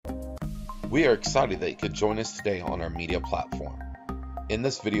We are excited that you could join us today on our media platform. In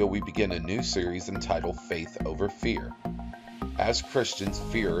this video, we begin a new series entitled Faith Over Fear. As Christians,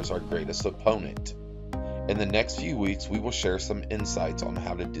 fear is our greatest opponent. In the next few weeks, we will share some insights on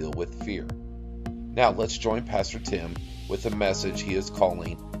how to deal with fear. Now, let's join Pastor Tim with a message he is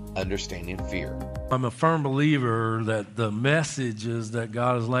calling Understanding Fear. I'm a firm believer that the messages that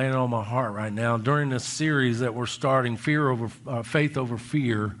God is laying on my heart right now during this series that we're starting, Faith Over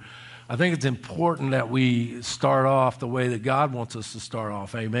Fear, I think it's important that we start off the way that God wants us to start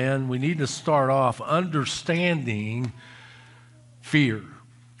off. Amen. We need to start off understanding fear.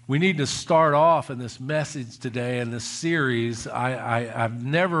 We need to start off in this message today, in this series. I've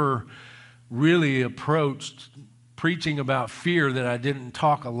never really approached preaching about fear that I didn't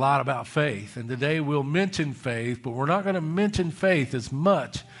talk a lot about faith. And today we'll mention faith, but we're not going to mention faith as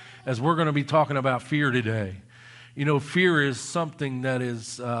much as we're going to be talking about fear today. You know, fear is something that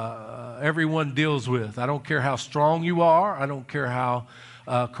is everyone deals with. I don't care how strong you are. I don't care how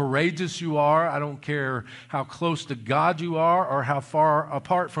courageous you are. I don't care how close to God you are or how far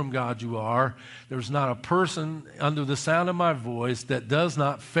apart from God you are. There's not a person under the sound of my voice that does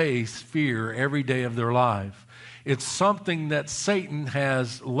not face fear every day of their life. It's something that Satan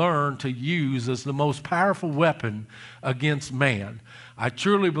has learned to use as the most powerful weapon against man. I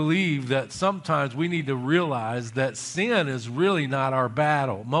truly believe that sometimes we need to realize that sin is really not our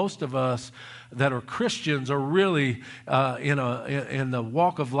battle. Most of us that are Christians are really in the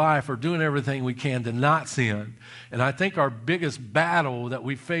walk of life are doing everything we can to not sin. And I think our biggest battle that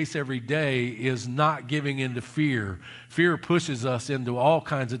we face every day is not giving into fear. Fear pushes us into all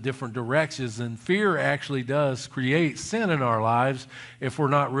kinds of different directions, and fear actually does create sin in our lives if we're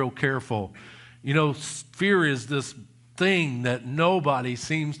not real careful. You know, fear is this thing that nobody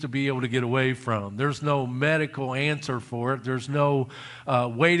seems to be able to get away from. There's no medical answer for it. There's no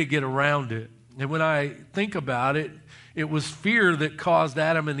way to get around it. And when I think about it, it was fear that caused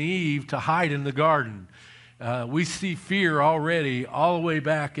Adam and Eve to hide in the garden. We see fear already all the way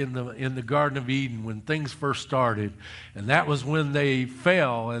back in the Garden of Eden when things first started. And that was when they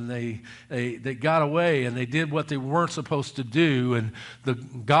fell and they got away and they did what they weren't supposed to do. And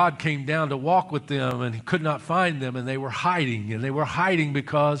God came down to walk with them and he could not find them, and they were hiding. And they were hiding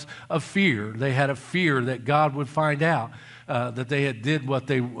because of fear. They had a fear that God would find out that they had did what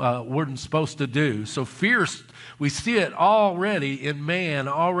they weren't supposed to do. So fear, we see it already in man,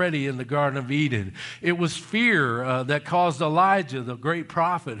 already in the Garden of Eden. It was fear that caused Elijah, the great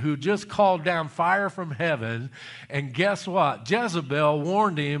prophet, who just called down fire from heaven. And guess what? Jezebel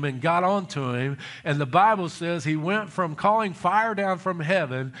warned him and got onto him. And the Bible says he went from calling fire down from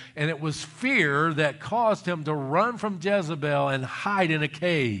heaven, and it was fear that caused him to run from Jezebel and hide in a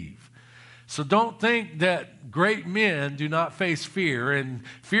cave. So don't think that great men do not face fear, and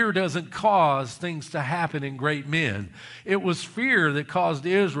fear doesn't cause things to happen in great men. It was fear that caused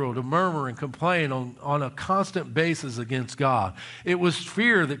Israel to murmur and complain on a constant basis against God. It was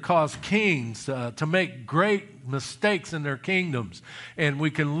fear that caused kings to make great mistakes in their kingdoms. And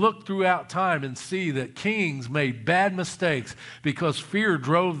we can look throughout time and see that kings made bad mistakes because fear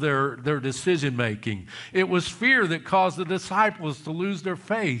drove their decision making. It was fear that caused the disciples to lose their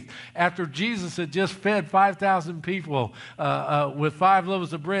faith after Jesus had just fed 5,000 people with 5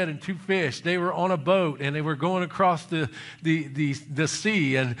 loaves of bread and 2 fish. They were on a boat and they were going across the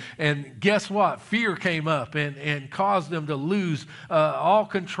sea, and guess what? Fear came up and caused them to lose all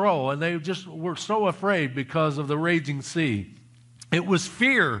control, and they just were so afraid because of the raging sea. It was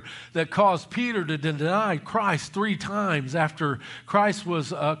fear that caused Peter to deny Christ 3 times after Christ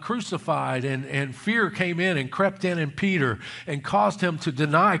was crucified, and fear came in and crept in Peter and caused him to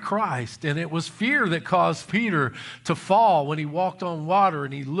deny Christ. And it was fear that caused Peter to fall when he walked on water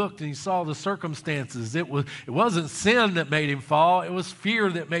and he looked and he saw the circumstances. It wasn't sin that made him fall. It was fear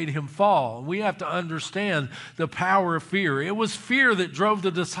that made him fall. We have to understand the power of fear. It was fear that drove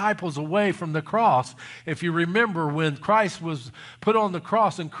the disciples away from the cross. If you remember, when Christ was put on the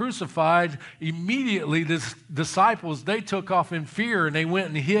cross and crucified, immediately the disciples, they took off in fear and they went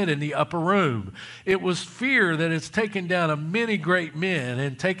and hid in the upper room. It was fear that has taken down a many great men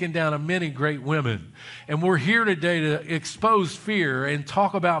and taken down a many great women. And we're here today to expose fear and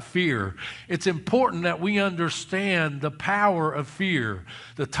talk about fear. It's important that we understand the power of fear.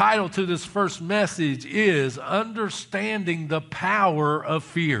 The title to this first message is Understanding the Power of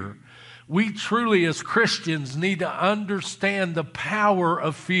Fear. We truly, as Christians, need to understand the power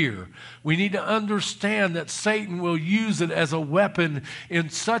of fear. We need to understand that Satan will use it as a weapon in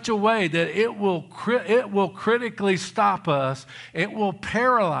such a way that it will critically stop us, it will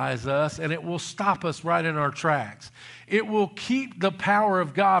paralyze us, and it will stop us right in our tracks. It will keep the power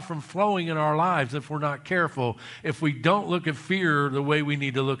of God from flowing in our lives if we're not careful, if we don't look at fear the way we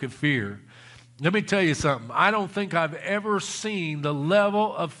need to look at fear. Let me tell you something. I don't think I've ever seen the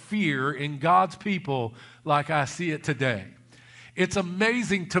level of fear in God's people like I see it today. It's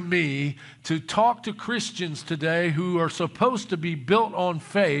amazing to me to talk to Christians today who are supposed to be built on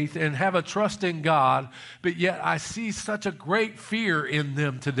faith and have a trust in God, but yet I see such a great fear in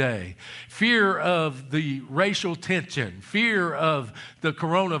them today. Fear of the racial tension, fear of the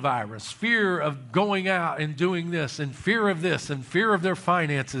coronavirus, fear of going out and doing this, and fear of this, and fear of their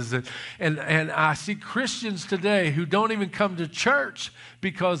finances. And I see Christians today who don't even come to church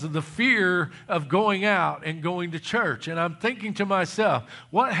because of the fear of going out and going to church. And I'm thinking to myself,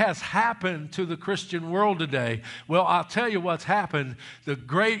 what has happened to the Christian world today? Well, I'll tell you what's happened. The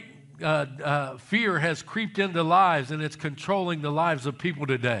great fear has creeped into lives, and it's controlling the lives of people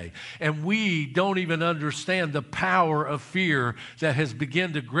today. And we don't even understand the power of fear that has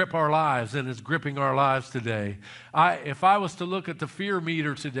begun to grip our lives and is gripping our lives today. If I was to look at the fear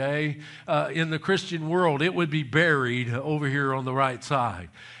meter today in the Christian world, it would be buried over here on the right side.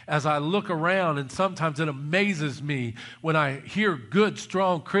 As I look around, and sometimes it amazes me when I hear good,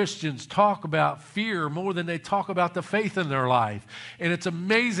 strong Christians talk about fear more than they talk about the faith in their life. And it's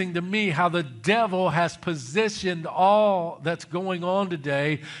amazing to me how the devil has positioned all that's going on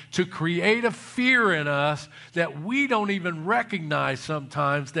today to create a fear in us that we don't even recognize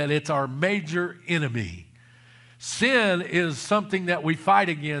sometimes that it's our major enemy. Sin is something that we fight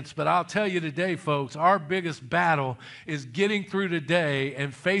against, but I'll tell you today, folks, our biggest battle is getting through today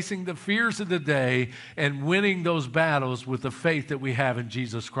and facing the fears of the day and winning those battles with the faith that we have in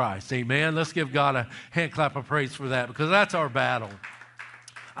Jesus Christ. Amen? Let's give God a hand clap of praise for that, because that's our battle.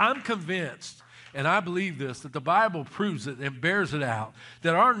 I'm convinced, and I believe this, that the Bible proves it and bears it out,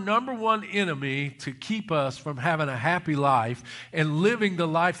 that our number one enemy to keep us from having a happy life and living the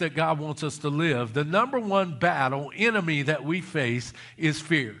life that God wants us to live, the number one enemy that we face is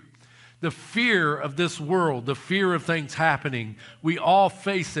fear. The fear of this world, the fear of things happening. We all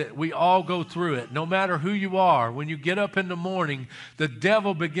face it. We all go through it. No matter who you are, when you get up in the morning, the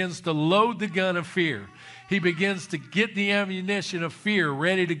devil begins to load the gun of fear. He begins to get the ammunition of fear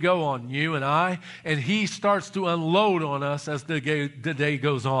ready to go on you and I, and he starts to unload on us as the day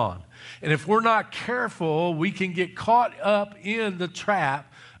goes on. And if we're not careful, we can get caught up in the trap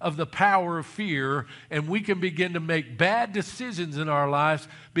of the power of fear, and we can begin to make bad decisions in our lives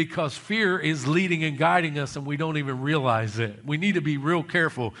because fear is leading and guiding us, and we don't even realize it. We need to be real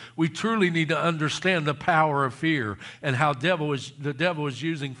careful. We truly need to understand the power of fear and how the devil is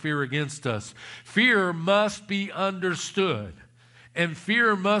using fear against us. Fear must be understood, and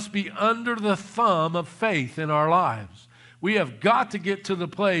fear must be under the thumb of faith in our lives. We have got to get to the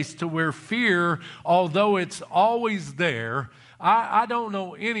place to where fear, although it's always there, I don't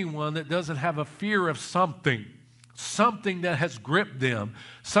know anyone that doesn't have a fear of something that has gripped them,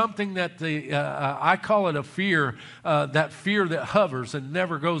 something that I call it a fear, that fear that hovers and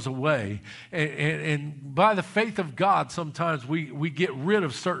never goes away. And by the faith of God, sometimes we get rid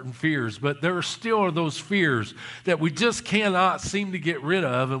of certain fears, but there still are those fears that we just cannot seem to get rid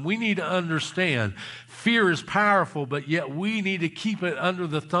of, and we need to understand fear is powerful, but yet we need to keep it under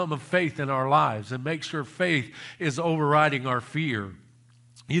the thumb of faith in our lives and make sure faith is overriding our fear.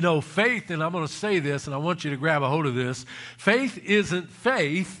 You know, faith, and I'm going to say this, and I want you to grab a hold of this, faith isn't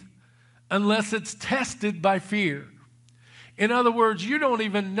faith unless it's tested by fear. In other words, you don't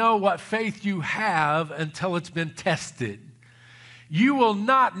even know what faith you have until it's been tested. You will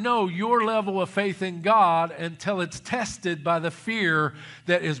not know your level of faith in God until it's tested by the fear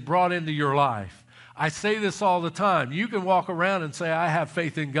that is brought into your life. I say this all the time. You can walk around and say, I have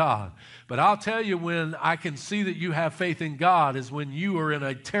faith in God. But I'll tell you when I can see that you have faith in God is when you are in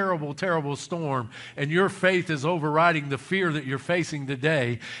a terrible, terrible storm and your faith is overriding the fear that you're facing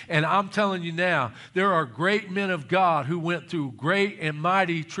today. And I'm telling you now, there are great men of God who went through great and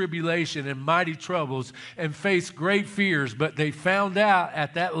mighty tribulation and mighty troubles and faced great fears, but they found out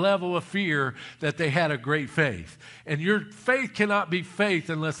at that level of fear that they had a great faith. And your faith cannot be faith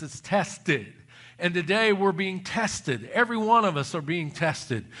unless it's tested. And today we're being tested. Every one of us are being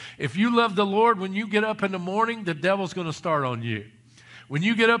tested. If you love the Lord, when you get up in the morning, the devil's going to start on you. When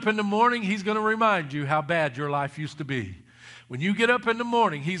you get up in the morning, he's going to remind you how bad your life used to be. When you get up in the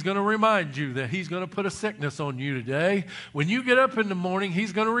morning, he's going to remind you that he's going to put a sickness on you today. When you get up in the morning,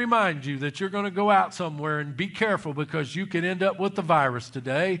 he's going to remind you that you're going to go out somewhere and be careful because you could end up with the virus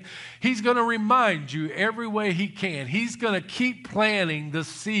today. He's going to remind you every way he can. He's going to keep planting the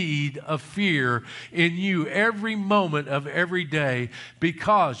seed of fear in you every moment of every day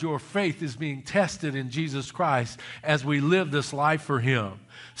because your faith is being tested in Jesus Christ as we live this life for him.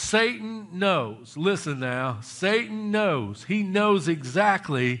 Satan knows, listen now, Satan knows. He knows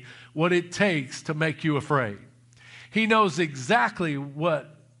exactly what it takes to make you afraid. He knows exactly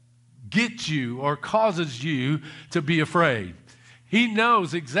what gets you or causes you to be afraid. He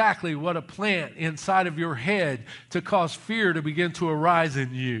knows exactly what a plant inside of your head to cause fear to begin to arise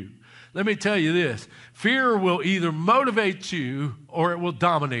in you. Let me tell you this, fear will either motivate you or it will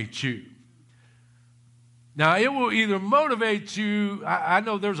dominate you. Now, it will either motivate you. I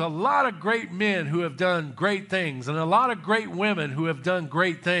know there's a lot of great men who have done great things and a lot of great women who have done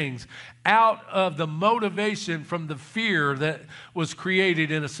great things out of the motivation from the fear that was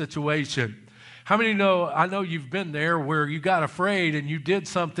created in a situation. How many know, I know you've been there where you got afraid and you did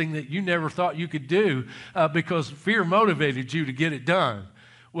something that you never thought you could do because fear motivated you to get it done.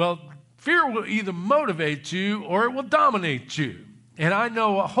 Well, fear will either motivate you or it will dominate you. And I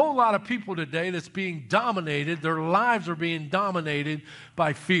know a whole lot of people today that's being dominated, their lives are being dominated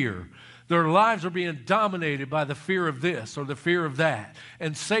by fear. Their lives are being dominated by the fear of this or the fear of that.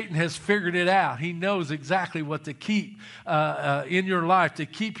 And Satan has figured it out. He knows exactly what to keep in your life to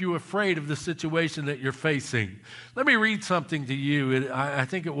keep you afraid of the situation that you're facing. Let me read something to you. I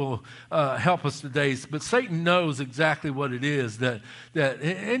think it will help us today. But Satan knows exactly what it is that,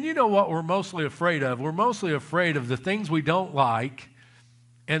 and you know what we're mostly afraid of? We're mostly afraid of the things we don't like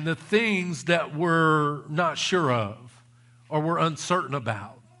and the things that we're not sure of or we're uncertain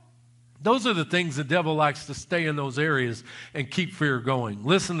about. Those are the things the devil likes to stay in those areas and keep fear going.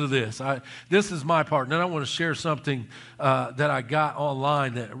 Listen to this. This is my part. And then I want to share something that I got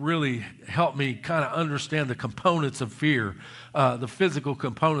online that really helped me kind of understand the components of fear, the physical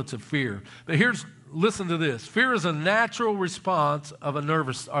components of fear. But listen to this. Fear is a natural response of our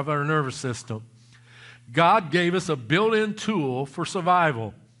nervous system. God gave us a built-in tool for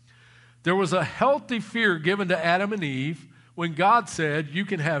survival. There was a healthy fear given to Adam and Eve when God said, you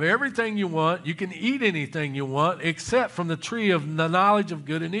can have everything you want, you can eat anything you want, except from the tree of the knowledge of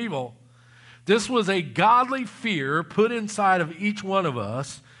good and evil. This was a godly fear put inside of each one of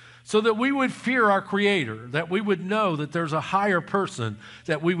us so that we would fear our Creator, that we would know that there's a higher person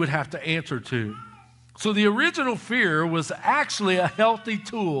that we would have to answer to. So the original fear was actually a healthy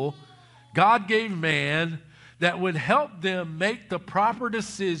tool God gave man that would help them make the proper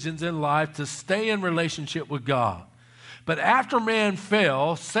decisions in life to stay in relationship with God. But after man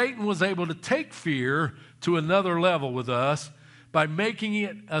fell, Satan was able to take fear to another level with us by making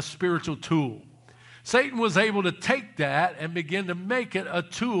it a spiritual tool. Satan was able to take that and begin to make it a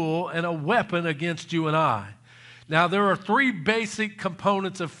tool and a weapon against you and I. Now, there are three basic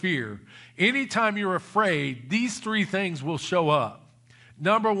components of fear. Anytime you're afraid, these three things will show up.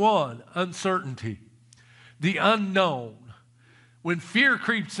 Number one, uncertainty, the unknown. When fear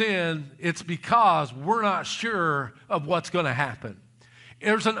creeps in, it's because we're not sure of what's going to happen.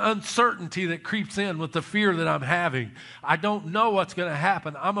 There's an uncertainty that creeps in with the fear that I'm having. I don't know what's going to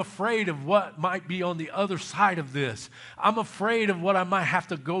happen. I'm afraid of what might be on the other side of this. I'm afraid of what I might have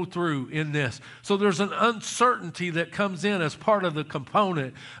to go through in this. So there's an uncertainty that comes in as part of the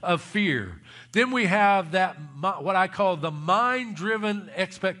component of fear. Then we have that, what I call the mind-driven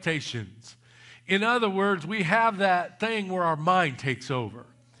expectations. In other words, we have that thing where our mind takes over.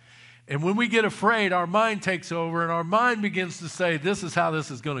 And when we get afraid, our mind takes over and our mind begins to say, this is how this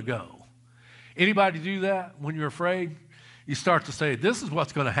is going to go. Anybody do that when you're afraid? You start to say, this is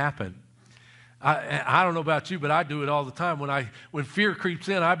what's going to happen. I don't know about you, but I do it all the time. When fear creeps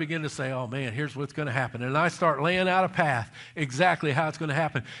in, I begin to say, oh man, here's what's going to happen. And I start laying out a path exactly how it's going to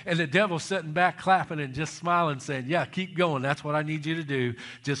happen. And the devil's sitting back clapping and just smiling saying, yeah, keep going. That's what I need you to do.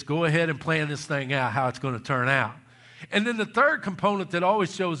 Just go ahead and plan this thing out, how it's going to turn out. And then the third component that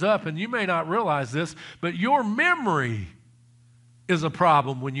always shows up, and you may not realize this, but your memory is a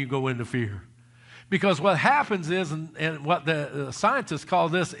problem when you go into fear. Because what happens is, and what the scientists call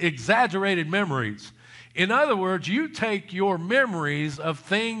this, exaggerated memories. In other words, you take your memories of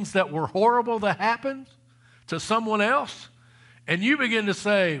things that were horrible that happened to someone else, and you begin to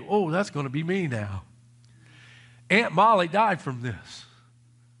say, oh, that's going to be me now. Aunt Molly died from this.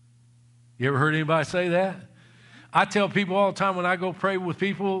 You ever heard anybody say that? I tell people all the time when I go pray with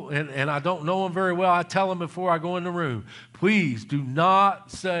people and I don't know them very well, I tell them before I go in the room, please do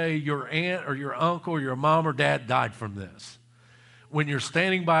not say your aunt or your uncle or your mom or dad died from this. when you're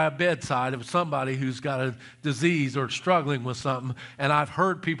standing by a bedside of somebody who's got a disease or struggling with something, and I've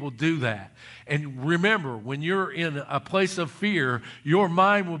heard people do that. And remember, when you're in a place of fear, your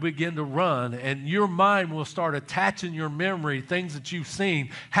mind will begin to run, and your mind will start attaching your memory, things that you've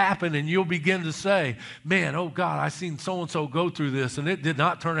seen happen, and you'll begin to say, man, oh God, I seen so-and-so go through this, and it did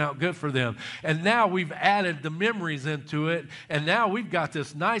not turn out good for them. And now we've added the memories into it, and now we've got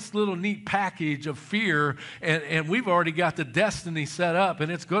this nice little neat package of fear, and we've already got the destiny set up,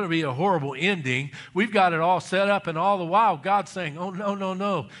 and it's going to be a horrible ending. We've got it all set up, and all the while, God's saying, oh,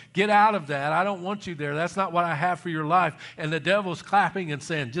 no, get out of that. I don't want you there. That's not what I have for your life. And the devil's clapping and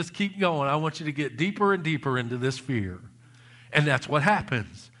saying, just keep going. I want you to get deeper and deeper into this fear. And that's what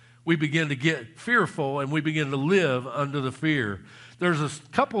happens. We begin to get fearful, and we begin to live under the fear. There's a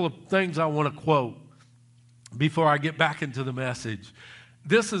couple of things I want to quote before I get back into the message.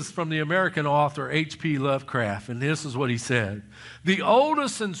 This is from the American author H.P. Lovecraft, and this is what he said. The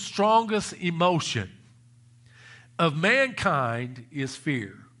oldest and strongest emotion of mankind is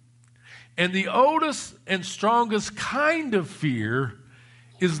fear. And the oldest and strongest kind of fear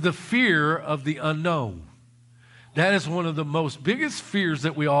is the fear of the unknown. That is one of the most biggest fears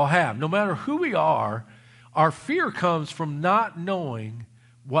that we all have. No matter who we are, our fear comes from not knowing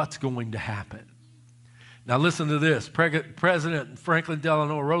what's going to happen. Now listen to this. President Franklin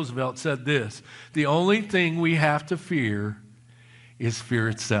Delano Roosevelt said this: the only thing we have to fear is fear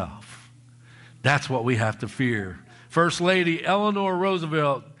itself. That's what we have to fear. First Lady Eleanor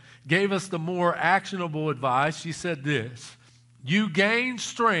Roosevelt gave us the more actionable advice. She said this: you gain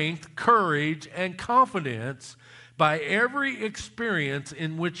strength, courage, and confidence by every experience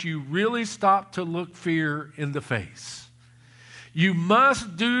in which you really stop to look fear in the face. You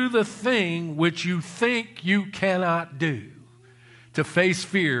must do the thing which you think you cannot do, to face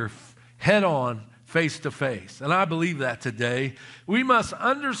fear head on, face to face. And I believe that today. We must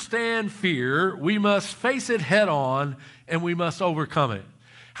understand fear, we must face it head on, and we must overcome it.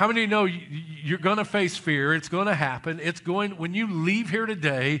 How many know you're going to face fear? It's going to happen. When you leave here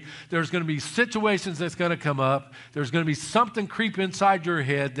today, there's going to be situations that's going to come up. There's going to be something creep inside your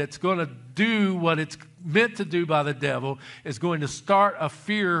head that's going to do what it's meant to do by the devil. Is going to start a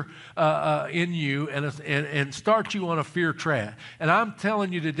fear in you and start you on a fear track. And I'm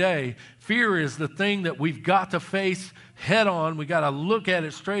telling you today, fear is the thing that we've got to face head on. We got to look at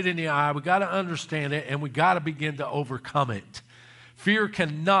it straight in the eye. We got to understand it, and we got to begin to overcome it. Fear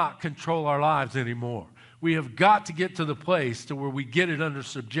cannot control our lives anymore. We have got to get to the place to where we get it under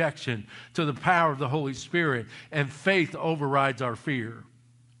subjection to the power of the Holy Spirit, and faith overrides our fear.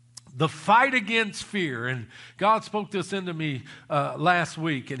 The fight against fear, and God spoke this into me last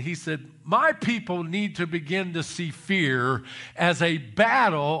week, and he said, my people need to begin to see fear as a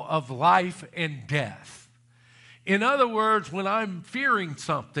battle of life and death. In other words, when I'm fearing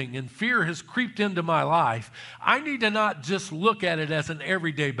something and fear has creeped into my life, I need to not just look at it as an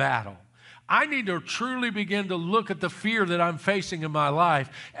everyday battle. I need to truly begin to look at the fear that I'm facing in my life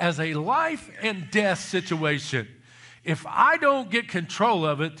as a life and death situation. If I don't get control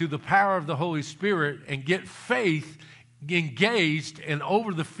of it through the power of the Holy Spirit and get faith engaged and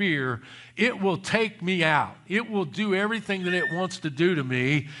over the fear, it will take me out. It will do everything that it wants to do to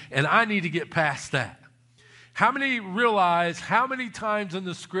me, and I need to get past that. How many realize how many times in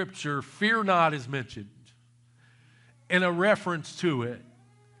the scripture fear not is mentioned in a reference to it?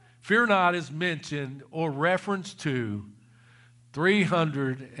 Fear not is mentioned or referenced to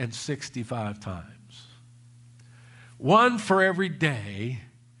 365 times. One for every day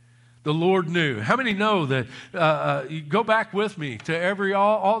the Lord knew. How many know that, you go back with me to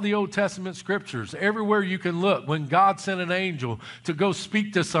all the Old Testament scriptures, everywhere you can look, when God sent an angel to go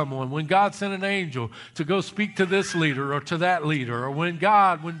speak to someone, when God sent an angel to go speak to this leader or to that leader, or when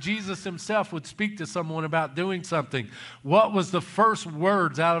Jesus himself would speak to someone about doing something, what was the first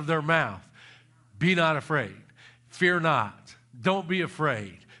words out of their mouth? Be not afraid. Fear not. Don't be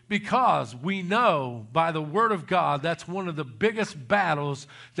afraid. Because we know by the Word of God, that's one of the biggest battles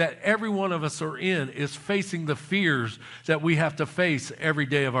that every one of us are in, is facing the fears that we have to face every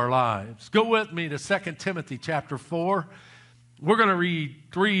day of our lives. Go with me to 2 Timothy chapter 4. We're going to read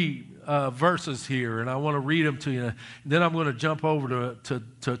 3 verses here, and I want to read them to you. Then I'm going to jump over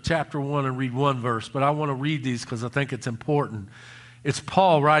to chapter 1 and read 1 verse, but I want to read these because I think it's important. It's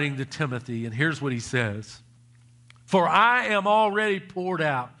Paul writing to Timothy, and here's what he says. For I am already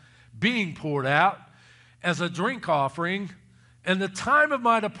being poured out as a drink offering, and the time of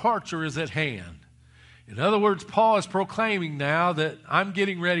my departure is at hand. In other words, Paul is proclaiming now that I'm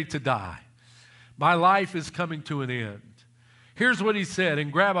getting ready to die. My life is coming to an end. Here's what he said,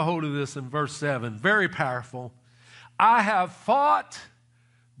 and grab a hold of this in verse 7, very powerful. I have fought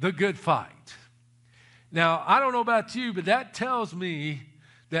the good fight. Now, I don't know about you, but that tells me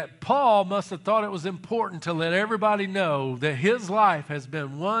that Paul must have thought it was important to let everybody know that his life has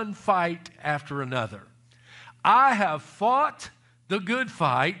been one fight after another. I have fought the good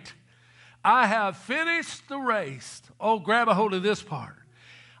fight. I have finished the race. Oh, grab a hold of this part.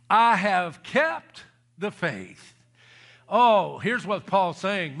 I have kept the faith. Oh, here's what Paul's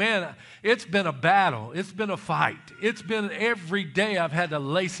saying. Man, it's been a battle. It's been a fight. It's been every day I've had to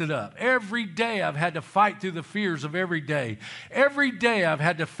lace it up. Every day I've had to fight through the fears of every day. Every day I've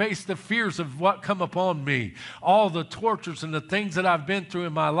had to face the fears of what come upon me. All the tortures and the things that I've been through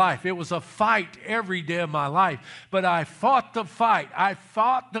in my life. It was a fight every day of my life. But I fought the fight. I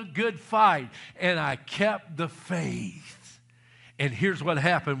fought the good fight. And I kept the faith. And here's what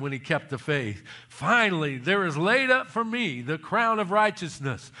happened when he kept the faith. Finally, there is laid up for me the crown of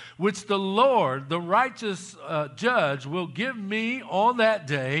righteousness, which the Lord, the righteous judge, will give me on that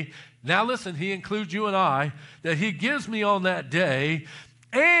day. Now listen, he includes you and I, that he gives me on that day,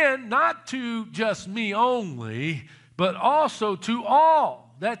 and not to just me only, but also to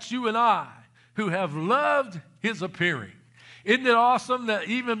all, that's you and I, who have loved his appearing. Isn't it awesome that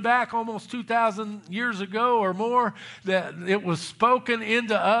even back almost 2,000 years ago or more, that it was spoken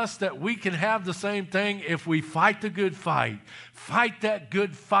into us that we can have the same thing if we fight the good fight. Fight that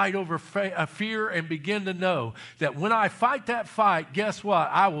good fight over fear and begin to know that when I fight that fight, guess what?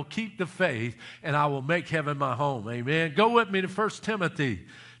 I will keep the faith and I will make heaven my home. Amen. Go with me to 1 Timothy.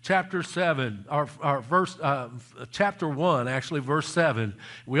 Chapter 7, chapter 1, actually, verse 7.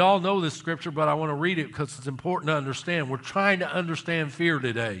 We all know this scripture, but I want to read it because it's important to understand. We're trying to understand fear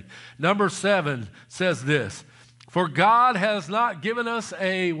today. Number 7 says this, for God has not given us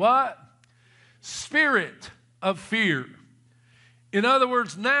a what? Spirit of fear. In other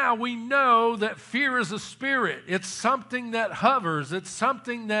words, now we know that fear is a spirit. It's something that hovers. It's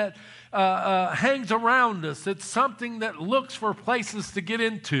something that hangs around us. It's something that looks for places to get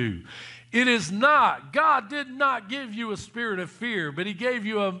into. It is not. God did not give you a spirit of fear, but he gave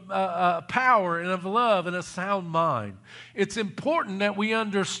you a power and of love and a sound mind. It's important that we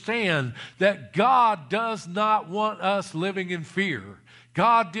understand that God does not want us living in fear.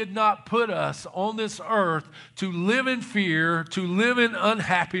 God did not put us on this earth to live in fear, to live in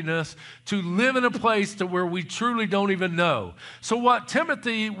unhappiness, to live in a place to where we truly don't even know. So what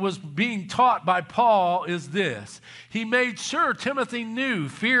Timothy was being taught by Paul is this. He made sure Timothy knew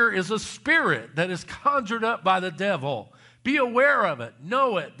fear is a spirit that is conjured up by the devil. Be aware of it.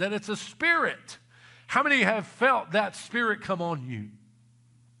 Know it, that it's a spirit. How many have felt that spirit come on you?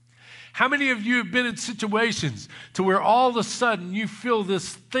 How many of you have been in situations to where all of a sudden you feel this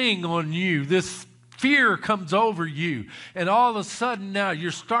thing on you, this fear comes over you, and all of a sudden now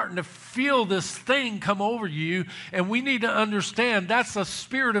you're starting to feel this thing come over you, and we need to understand that's a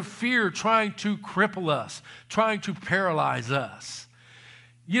spirit of fear trying to cripple us, trying to paralyze us.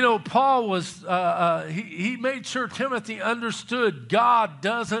 You know, Paul was, he made sure Timothy understood God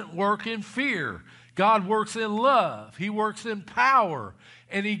doesn't work in fear. God works in love. He works in power.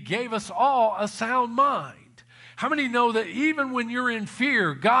 And he gave us all a sound mind. How many know that even when you're in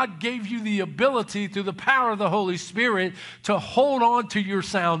fear, God gave you the ability through the power of the Holy Spirit to hold on to your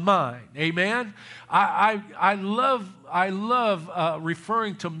sound mind? Amen? I love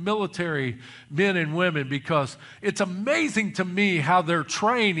referring to military men and women because it's amazing to me how their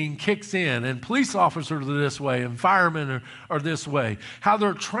training kicks in. And police officers are this way, and firemen are this way. How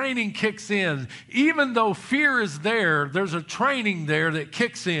their training kicks in. Even though fear is there, there's a training there that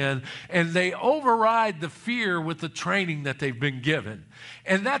kicks in, and they override the fear with the training that they've been given.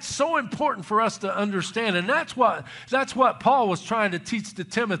 And that's so important for us to understand. And that's what Paul was trying to teach to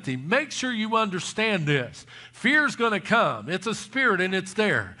Timothy. Make sure you understand this. Fear's going to come. It's a spirit and it's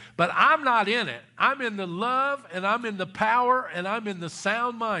there. But I'm not in it. I'm in the love and I'm in the power and I'm in the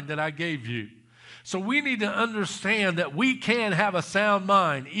sound mind that I gave you. So we need to understand that we can have a sound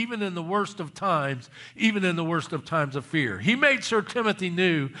mind even in the worst of times, even in the worst of times of fear. He made sure Timothy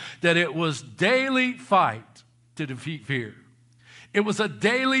knew that it was daily fight to defeat fear. It was a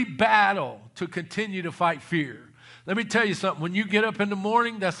daily battle to continue to fight fear. Let me tell you something. When you get up in the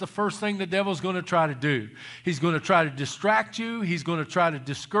morning, that's the first thing the devil's going to try to do. He's going to try to distract you. He's going to try to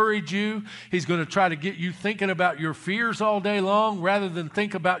discourage you. He's going to try to get you thinking about your fears all day long rather than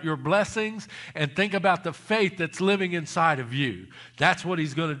think about your blessings and think about the faith that's living inside of you. That's what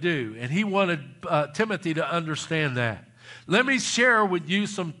he's going to do. And he wanted Timothy to understand that. Let me share with you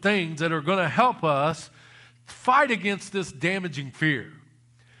some things that are going to help us fight against this damaging fear.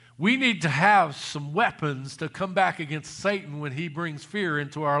 We need to have some weapons to come back against Satan when he brings fear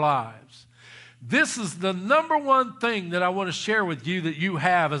into our lives. This is the number one thing that I want to share with you that you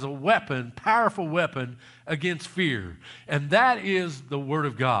have as a weapon, powerful weapon against fear, and that is the Word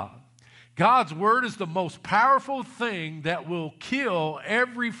of God. God's Word is the most powerful thing that will kill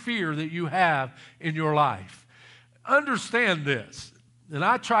every fear that you have in your life. Understand this, and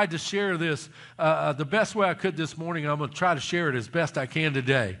I tried to share this the best way I could this morning. I'm going to try to share it as best I can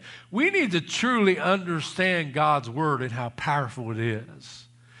today. We need to truly understand God's Word and how powerful it is.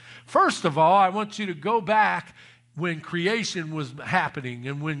 First of all, I want you to go back when creation was happening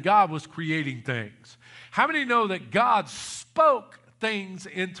and when God was creating things. How many know that God spoke things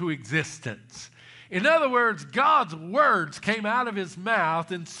into existence? In other words, God's words came out of his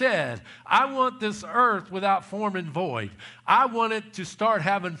mouth and said, I want this earth without form and void. I want it to start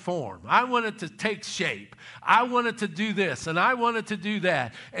having form. I want it to take shape. I want it to do this, and I want it to do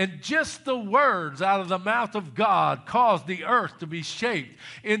that. And just the words out of the mouth of God caused the earth to be shaped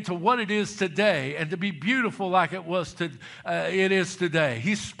into what it is today and to be beautiful like it is today.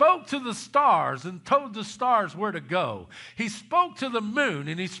 He spoke to the stars and told the stars where to go. He spoke to the moon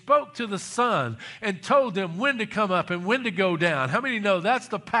and he spoke to the sun and told them when to come up and when to go down. How many know that's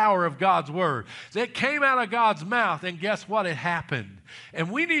the power of God's word? It came out of God's mouth, and guess what? It happened.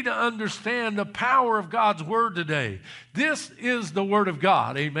 And we need to understand the power of God's word today. This is the word of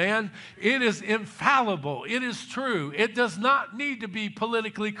God, amen? It is infallible. It is true. It does not need to be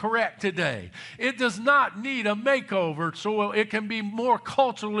politically correct today. It does not need a makeover so it can be more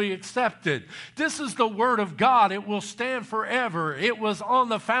culturally accepted. This is the word of God. It will stand forever. It was on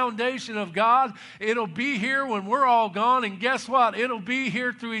the foundation of God. It'll be here when we're all gone, and guess what? It'll be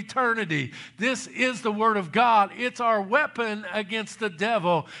here through eternity. This is the word of God. It's our weapon against the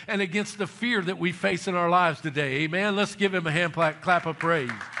devil and against the fear that we face in our lives today. Amen. Let's give him a hand clap of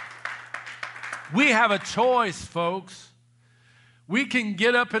praise. We have a choice, folks. We can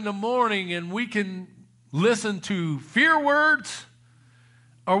get up in the morning and we can listen to fear words,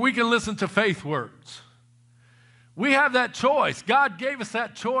 or we can listen to faith words. We have that choice. God gave us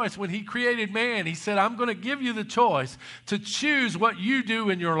that choice when he created man. He said, I'm going to give you the choice to choose what you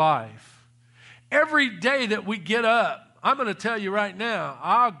do in your life. Every day that we get up, I'm going to tell you right now,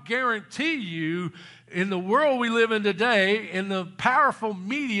 I'll guarantee you, in the world we live in today, in the powerful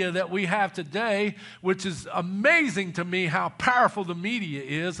media that we have today, which is amazing to me how powerful the media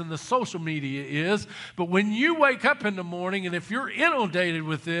is and the social media is, but when you wake up in the morning and if you're inundated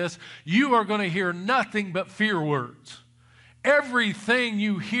with this, you are going to hear nothing but fear words. Everything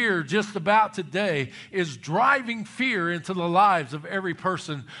you hear just about today is driving fear into the lives of every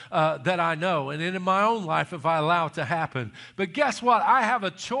person that I know, and in my own life if I allow it to happen. But guess what? I have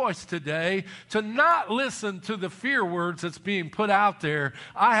a choice today to not listen to the fear words that's being put out there.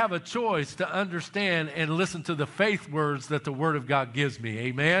 I have a choice to understand and listen to the faith words that the Word of God gives me.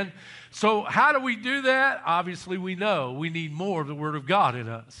 Amen? So how do we do that? Obviously we know we need more of the Word of God in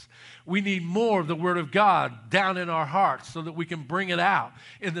us. We need more of the Word of God down in our hearts so that we can bring it out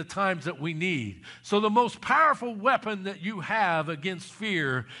in the times that we need. So the most powerful weapon that you have against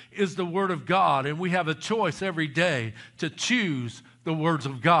fear is the Word of God. And we have a choice every day to choose the words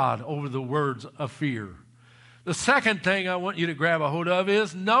of God over the words of fear. The second thing I want you to grab a hold of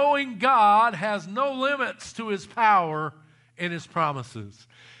is knowing God has no limits to his power and his promises.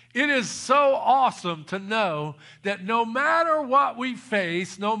 It is so awesome to know that no matter what we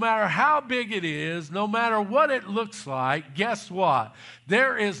face, no matter how big it is, no matter what it looks like, guess what?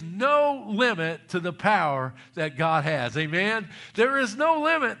 There is no limit to the power that God has. Amen? There is no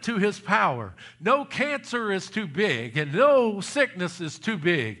limit to his power. No cancer is too big, and no sickness is too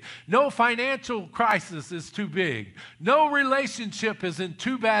big. No financial crisis is too big. No relationship is in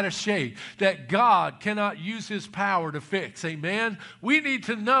too bad a shape that God cannot use his power to fix. Amen? We need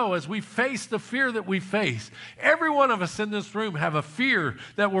to know as we face the fear that we face. Every one of us in this room have a fear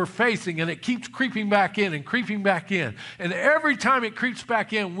that we're facing, and it keeps creeping back in and creeping back in. And every time it creeps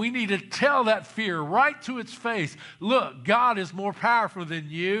back in, we need to tell that fear right to its face, look, God is more powerful than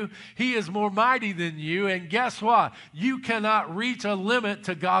you. He is more mighty than you. And guess what? You cannot reach a limit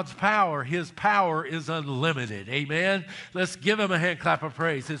to God's power. His power is unlimited. Amen? Let's give him a hand clap of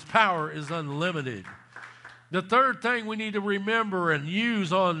praise. His power is unlimited. The third thing we need to remember and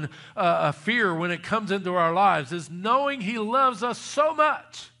use on fear when it comes into our lives is knowing he loves us so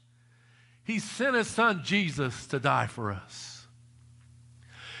much, he sent his son Jesus to die for us.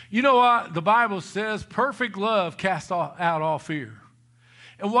 You know what? The Bible says perfect love casts out all fear.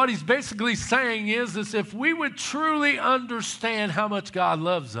 And what he's basically saying is if we would truly understand how much God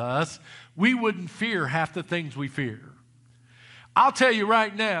loves us, we wouldn't fear half the things we fear. I'll tell you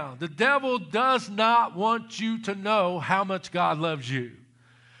right now, the devil does not want you to know how much God loves you.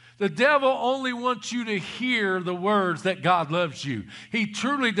 The devil only wants you to hear the words that God loves you. He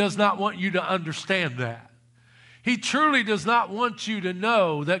truly does not want you to understand that. He truly does not want you to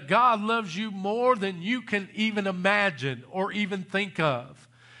know that God loves you more than you can even imagine or even think of.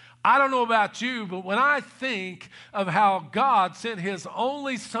 I don't know about you, but when I think of how God sent His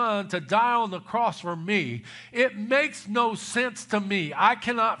only Son to die on the cross for me, it makes no sense to me. I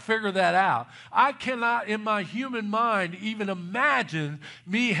cannot figure that out. I cannot, in my human mind, even imagine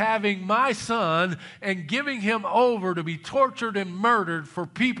me having my son and giving him over to be tortured and murdered for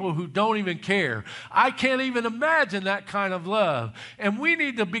people who don't even care. I can't even imagine that kind of love. And we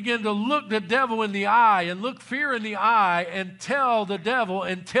need to begin to look the devil in the eye and look fear in the eye and tell the devil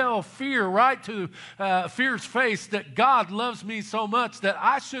and tell fear right to fear's face that God loves me so much that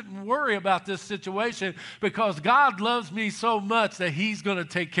I shouldn't worry about this situation because God loves me so much that He's going to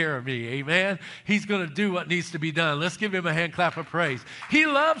take care of me. Amen? He's going to do what needs to be done. Let's give Him a hand clap of praise. He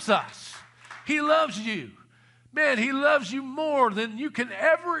loves us. He loves you. Man, He loves you more than you can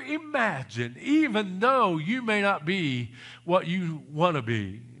ever imagine, even though you may not be what you want to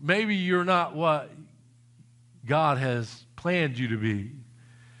be. Maybe you're not what God has planned you to be.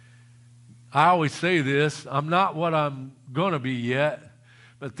 I always say this, I'm not what I'm going to be yet,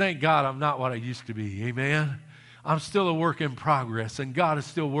 but thank God I'm not what I used to be. Amen? I'm still a work in progress, and God is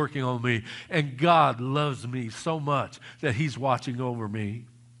still working on me, and God loves me so much that He's watching over me.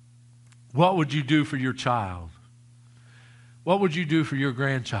 What would you do for your child? What would you do for your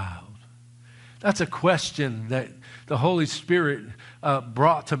grandchild? That's a question that the Holy Spirit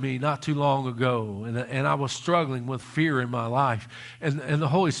brought to me not too long ago, and I was struggling with fear in my life. And the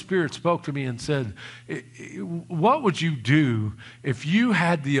Holy Spirit spoke to me and said, what would you do if you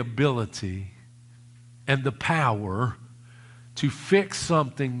had the ability and the power to fix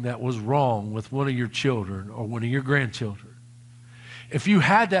something that was wrong with one of your children or one of your grandchildren? If you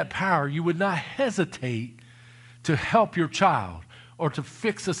had that power, you would not hesitate to help your child or to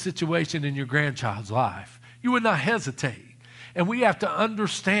fix a situation in your grandchild's life. You would not hesitate. And we have to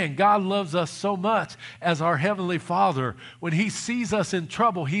understand God loves us so much as our Heavenly Father. When He sees us in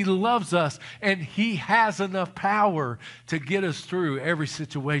trouble, He loves us, and He has enough power to get us through every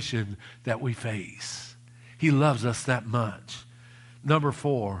situation that we face. He loves us that much. Number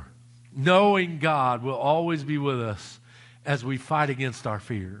 4, knowing God will always be with us as we fight against our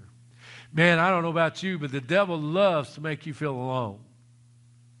fear. Man, I don't know about you, but the devil loves to make you feel alone.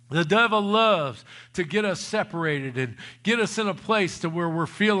 The devil loves to get us separated and get us in a place to where we're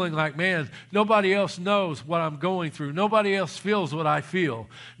feeling like, man, nobody else knows what I'm going through. Nobody else feels what I feel.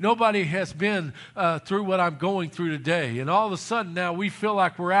 Nobody has been through what I'm going through today. And all of a sudden now we feel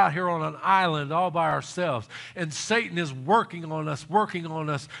like we're out here on an island all by ourselves. And Satan is working on us,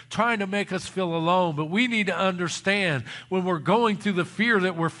 trying to make us feel alone. But we need to understand when we're going through the fear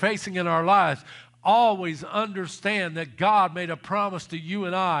that we're facing in our lives, always understand that God made a promise to you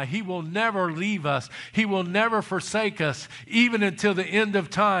and I. He will never leave us. He will never forsake us. Even until the end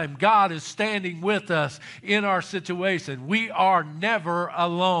of time, God is standing with us in our situation. We are never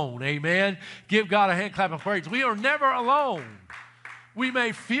alone. Amen? Give God a hand clap of praise. We are never alone. We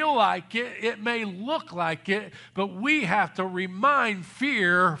may feel like it, it may look like it, but we have to remind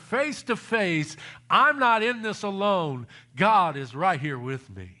fear face to face, I'm not in this alone. God is right here with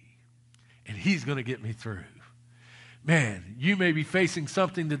me. And He's going to get me through. Man, you may be facing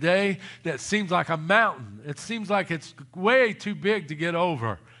something today that seems like a mountain. It seems like it's way too big to get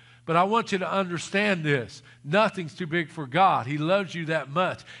over. But I want you to understand this. Nothing's too big for God. He loves you that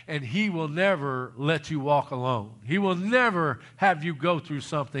much, and He will never let you walk alone. He will never have you go through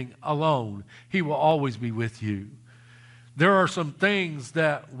something alone. He will always be with you. There are some things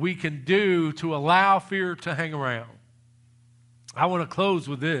that we can do to allow fear to hang around. I want to close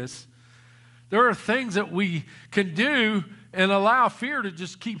with this. There are things that we can do and allow fear to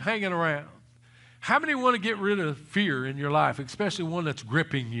just keep hanging around. How many want to get rid of fear in your life, especially one that's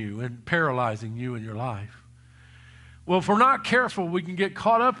gripping you and paralyzing you in your life? Well, if we're not careful, we can get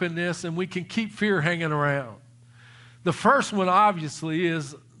caught up in this and we can keep fear hanging around. The first one, obviously,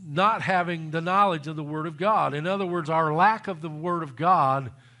 is not having the knowledge of the Word of God. In other words, our lack of the Word of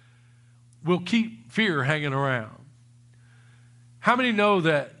God will keep fear hanging around. How many know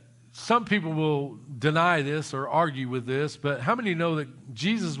that? Some people will deny this or argue with this, but how many know that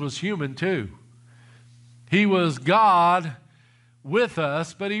Jesus was human too? He was God with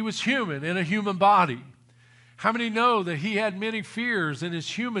us, but He was human in a human body. How many know that he had many fears in his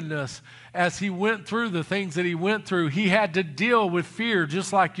humanness as he went through the things that he went through? He had to deal with fear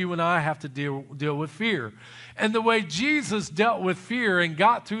just like you and I have to deal with fear. And the way Jesus dealt with fear and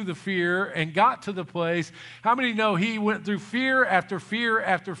got through the fear and got to the place, how many know he went through fear after fear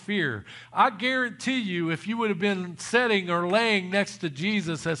after fear? I guarantee you, if you would have been sitting or laying next to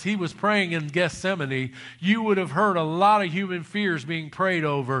Jesus as he was praying in Gethsemane, you would have heard a lot of human fears being prayed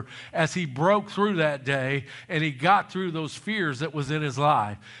over as he broke through that day and he got through those fears that was in his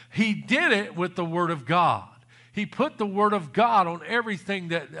life. He did it with the Word of God. He put the Word of God on everything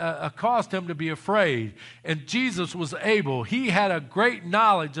that caused him to be afraid. And Jesus was able. He had a great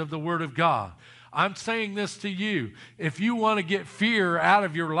knowledge of the Word of God. I'm saying this to you. If you want to get fear out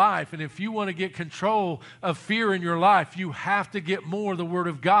of your life, and if you want to get control of fear in your life, you have to get more of the Word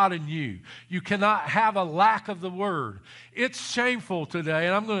of God in you. You cannot have a lack of the Word. It's shameful today,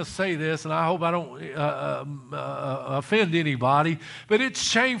 and I'm going to say this, and I hope I don't offend anybody, but it's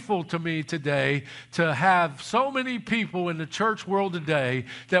shameful to me today to have so many people in the church world today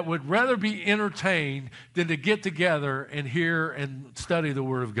that would rather be entertained than to get together and hear and study the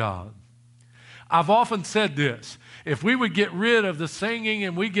Word of God. I've often said this: if we would get rid of the singing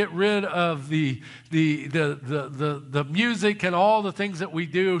and we get rid of the music and all the things that we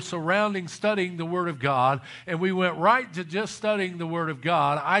do surrounding studying the Word of God, and we went right to just studying the Word of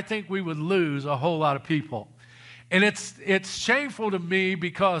God, I think we would lose a whole lot of people. And it's shameful to me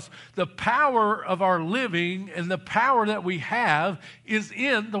because the power of our living and the power that we have is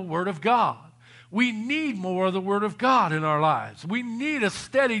in the Word of God. We need more of the Word of God in our lives. We need a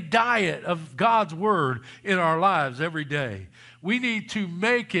steady diet of God's Word in our lives every day. We need to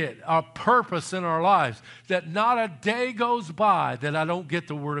make it a purpose in our lives that not a day goes by that I don't get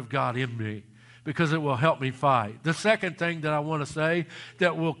the Word of God in me, because it will help me fight. The second thing that I want to say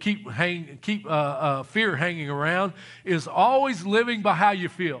that will keep fear hanging around is always living by how you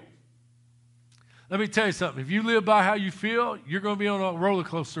feel. Let me tell you something. If you live by how you feel, you're going to be on a roller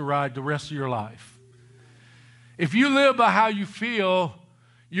coaster ride the rest of your life. If you live by how you feel,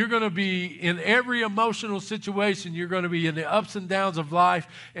 you're going to be in every emotional situation. You're going to be in the ups and downs of life,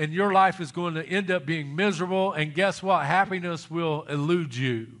 and your life is going to end up being miserable. And guess what? Happiness will elude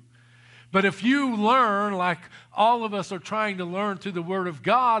you. But if you learn, like all of us are trying to learn through the Word of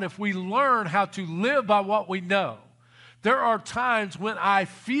God, if we learn how to live by what we know, there are times when I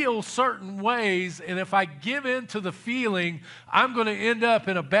feel certain ways, and if I give in to the feeling, I'm going to end up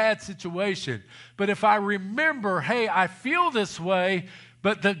in a bad situation. But if I remember, hey, I feel this way,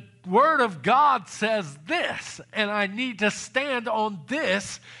 but the Word of God says this, and I need to stand on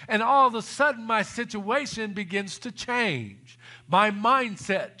this, and all of a sudden my situation begins to change. My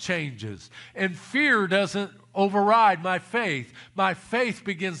mindset changes, and fear doesn't override my faith. My faith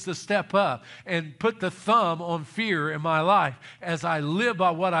begins to step up and put the thumb on fear in my life as I live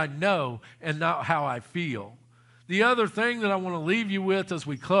by what I know and not how I feel. The other thing that I want to leave you with as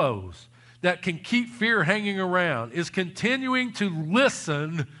we close that can keep fear hanging around is continuing to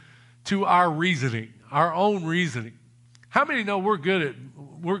listen to our reasoning, our own reasoning. How many know we're good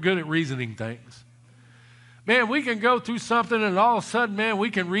at reasoning things? Man, we can go through something and all of a sudden, man, we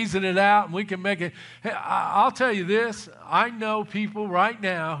can reason it out and we can make it. Hey, I'll tell you this. I know people right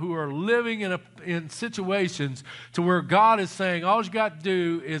now who are living in situations to where God is saying, all you got to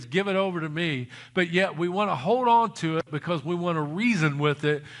do is give it over to me. But yet we want to hold on to it because we want to reason with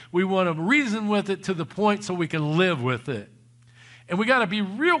it. We want to reason with it to the point so we can live with it. And we got to be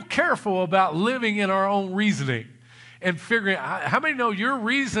real careful about living in our own reasoning. And figuring out, how many know your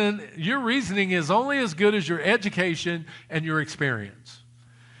reasoning is only as good as your education and your experience?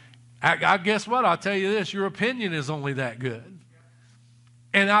 I guess what? I'll tell you this, your opinion is only that good.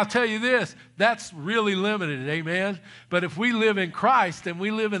 And I'll tell you this, that's really limited, amen? But if we live in Christ and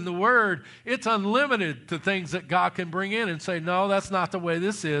we live in the Word, it's unlimited to things that God can bring in and say, no, that's not the way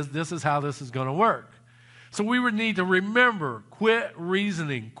this is how this is going to work. So we would need to remember, quit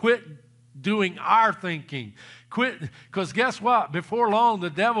reasoning, quit doing our thinking. Quit, because guess what? Before long, the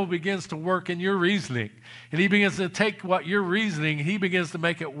devil begins to work in your reasoning. And he begins to take what you're reasoning, he begins to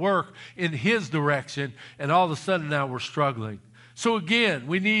make it work in his direction. And all of a sudden now we're struggling. So again,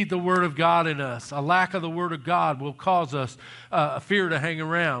 we need the Word of God in us. A lack of the Word of God will cause us fear to hang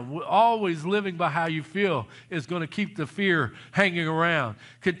around. Always living by how you feel is going to keep the fear hanging around.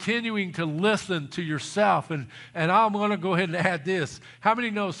 Continuing to listen to yourself. And I'm going to go ahead and add this. How many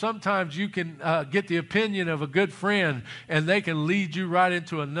know sometimes you can get the opinion of a good friend and they can lead you right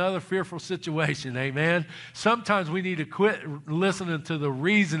into another fearful situation? Amen? Sometimes we need to quit listening to the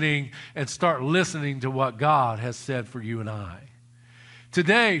reasoning and start listening to what God has said for you and I.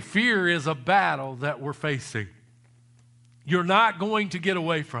 Today, fear is a battle that we're facing. You're not going to get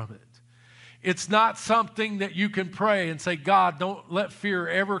away from it. It's not something that you can pray and say, God, don't let fear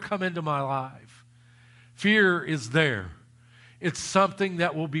ever come into my life. Fear is there. It's something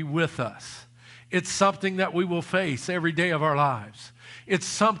that will be with us. It's something that we will face every day of our lives. It's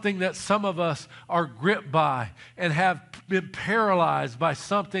something that some of us are gripped by and have been paralyzed by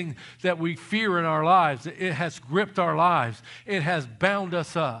something that we fear in our lives. It has gripped our lives. It has bound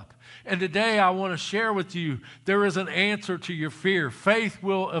us up. And today I want to share with you, there is an answer to your fear. Faith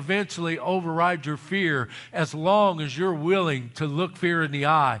will eventually override your fear as long as you're willing to look fear in the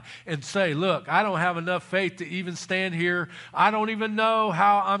eye and say, look, I don't have enough faith to even stand here. I don't even know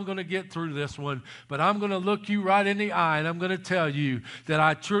how I'm going to get through this one, but I'm going to look you right in the eye and I'm going to tell you that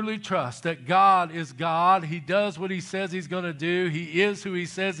I truly trust that God is God. He does what He says He's going to do. He is who He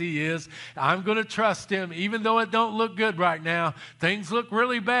says He is. I'm going to trust Him even though it don't look good right now. Things look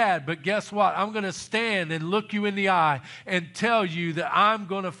really bad, but guess what? I'm going to stand and look you in the eye and tell you that I'm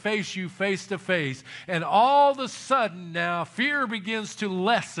going to face you face to face. And all of a sudden now, fear begins to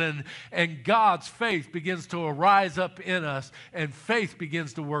lessen and God's faith begins to arise up in us and faith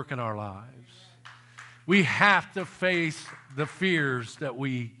begins to work in our lives. We have to face the fears that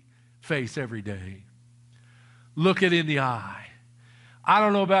we face every day. Look it in the eye. I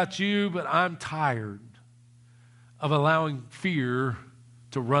don't know about you, but I'm tired of allowing fear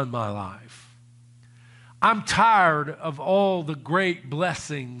to run my life. I'm tired of all the great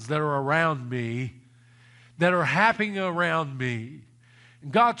blessings that are around me, that are happening around me.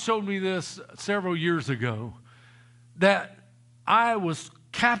 And God showed me this several years ago, that I was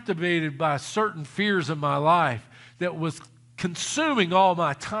captivated by certain fears in my life that was consuming all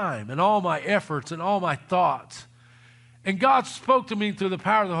my time and all my efforts and all my thoughts. And God spoke to me through the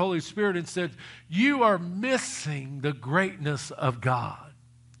power of the Holy Spirit and said, you are missing the greatness of God.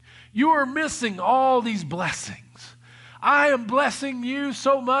 You are missing all these blessings. I am blessing you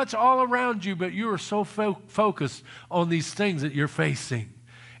so much all around you, but you are so focused on these things that you're facing,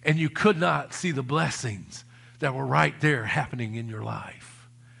 and you could not see the blessings that were right there happening in your life.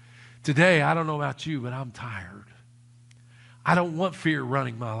 Today, I don't know about you, but I'm tired. I don't want fear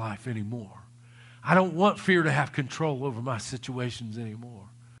running my life anymore. I don't want fear to have control over my situations anymore.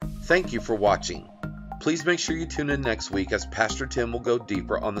 Thank you for watching. Please make sure you tune in next week as Pastor Tim will go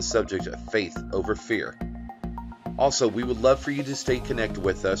deeper on the subject of faith over fear. Also, we would love for you to stay connected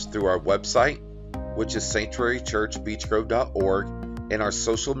with us through our website, which is sanctuarychurchbeechgrove.org, and our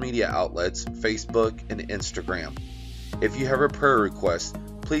social media outlets, Facebook and Instagram. If you have a prayer request,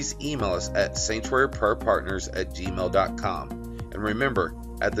 please email us at sanctuaryprayerpartners@gmail.com. And remember,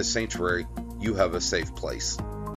 at the Sanctuary, you have a safe place.